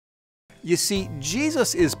You see,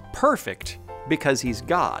 Jesus is perfect because he's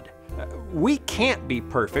God. We can't be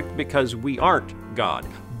perfect because we aren't God,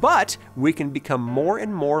 but we can become more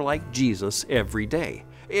and more like Jesus every day.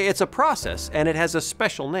 It's a process, and it has a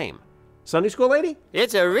special name. Sunday school lady?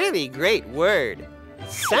 It's a really great word.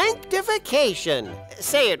 Sanctification.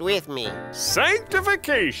 Say it with me.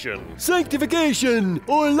 Sanctification. Sanctification!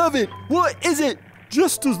 Oh, I love it! What is it?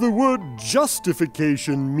 Just as the word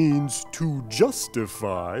justification means to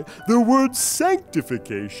justify, the word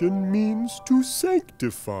sanctification means to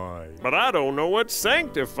sanctify. But I don't know what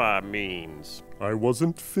sanctify means. I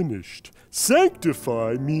wasn't finished.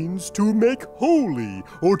 Sanctify means to make holy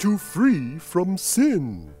or to free from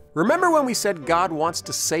sin. Remember when we said God wants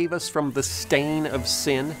to save us from the stain of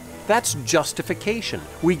sin? That's justification.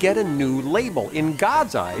 We get a new label. In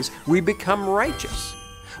God's eyes, we become righteous.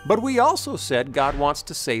 But we also said God wants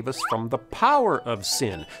to save us from the power of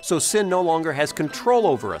sin. So sin no longer has control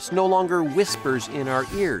over us, no longer whispers in our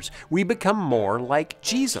ears. We become more like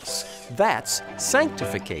Jesus. That's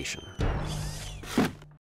sanctification.